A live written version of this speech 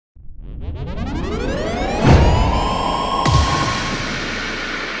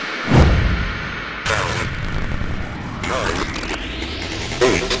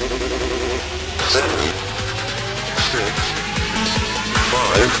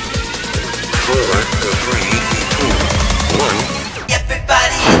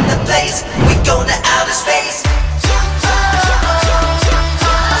Everybody in the place, we go to outer space. To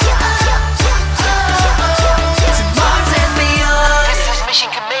Mars and beyond. This is Mission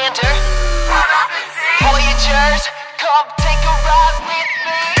Commander. Voyagers, come take a ride with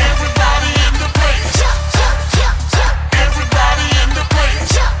me. Everybody in the place. Everybody in the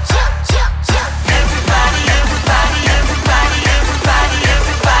place. Everybody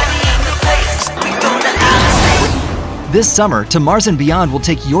in the place. We go to outer space. This summer, To Mars and Beyond will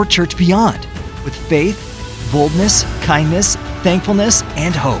take your church beyond with faith, boldness, kindness, thankfulness,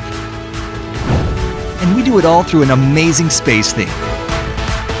 and hope. And we do it all through an amazing space theme.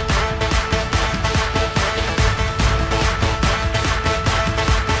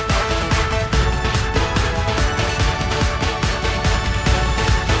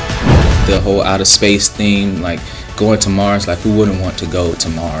 The whole outer space theme, like going to Mars, like who wouldn't want to go to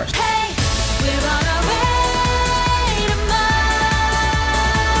Mars?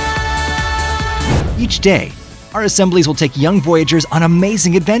 Each day, our assemblies will take young Voyagers on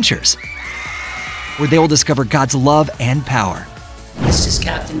amazing adventures where they will discover God's love and power. This is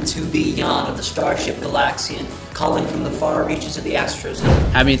Captain 2 Beyond of the Starship Galaxian, calling from the far reaches of the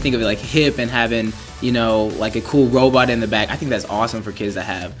Astrozone. Having to think of it like hip and having, you know, like a cool robot in the back, I think that's awesome for kids to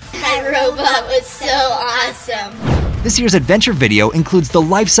have. That robot was so awesome. This year's adventure video includes the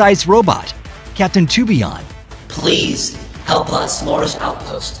life-size robot, Captain 2 Beyond. Please help us, Mars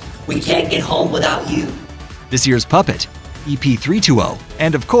Outpost. We can't get home without you. This year's puppet, EP320,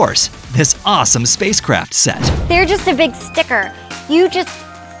 and of course, this awesome spacecraft set. They're just a big sticker. You just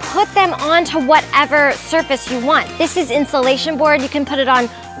put them onto whatever surface you want. This is insulation board. You can put it on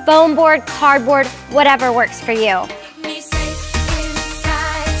foam board, cardboard, whatever works for you.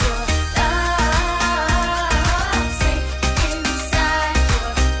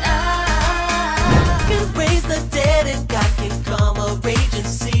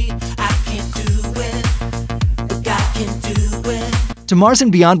 To Mars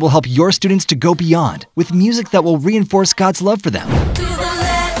and Beyond will help your students to go beyond with music that will reinforce God's love for them. To the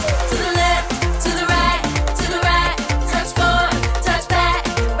left, to the left, to the right, touch forward, touch back,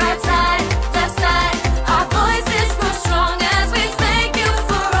 right side, left side. Our voices grow strong as we thank you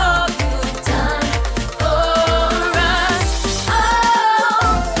for all you've done for us.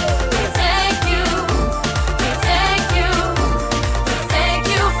 Oh, we thank you, we thank you, we thank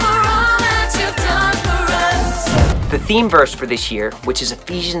you for all that you've done for us. The theme verse for this year, which is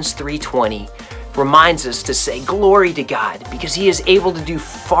Ephesians 3:20, reminds us to say glory to God because He is able to do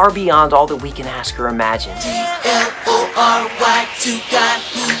far beyond all that we can ask or imagine. Glory to God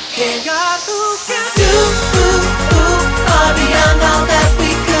who can do far beyond all that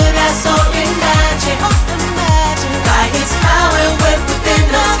we could ask or imagine. By His power within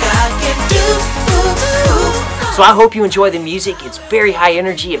us, God can do. So I hope you enjoy the music. It's very high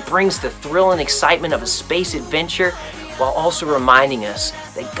energy. It brings the thrill and excitement of a space adventure while also reminding us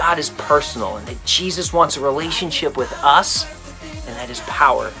that God is personal and that Jesus wants a relationship with us and that His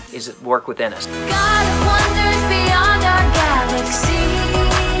power is at work within us. God of wonders beyond our galaxy.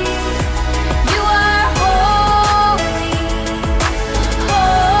 You are holy,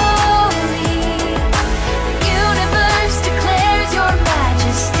 holy. The universe declares your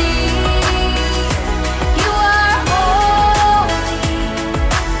majesty. You are holy,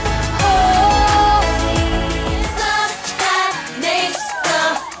 holy. Love that makes the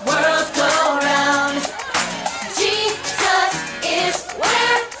world go round. Jesus is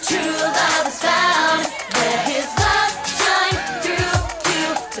where true love is found. Let His love shine through you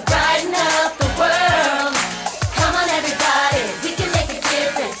to brighten up the world. Come on everybody, we can make a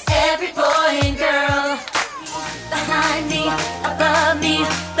difference. Every boy and girl. Behind me, above me,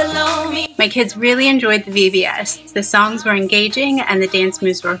 below me. My kids really enjoyed the VBS. The songs were engaging and the dance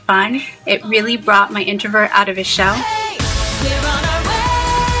moves were fun. It really brought my introvert out of his shell. Hey, we're on our way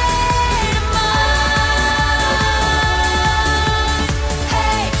to Mars.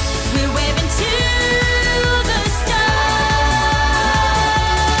 Hey, we're waving to the stars.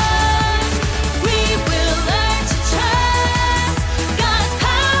 We will learn to trust God's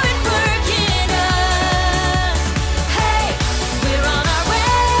power at work in us. Hey, we're on our way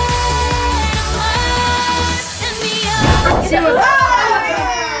to Mars and beyond.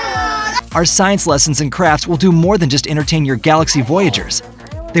 Our science lessons and crafts will do more than just entertain your Galaxy Voyagers.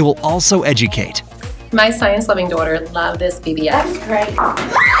 They will also educate. My science-loving daughter loved this VBS. That's great.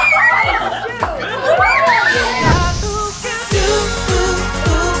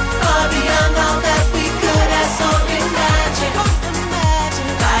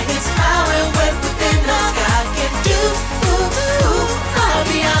 By His power within us, God can do far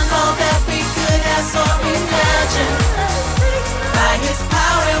beyond all that we could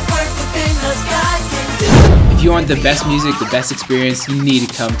you want the best music, the best experience, you need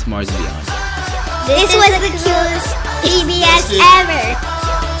to come to Mars and Beyond. This was the coolest VBS ever.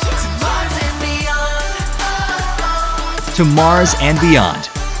 To Mars and Beyond.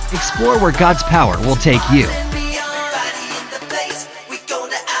 Explore where God's power will take you.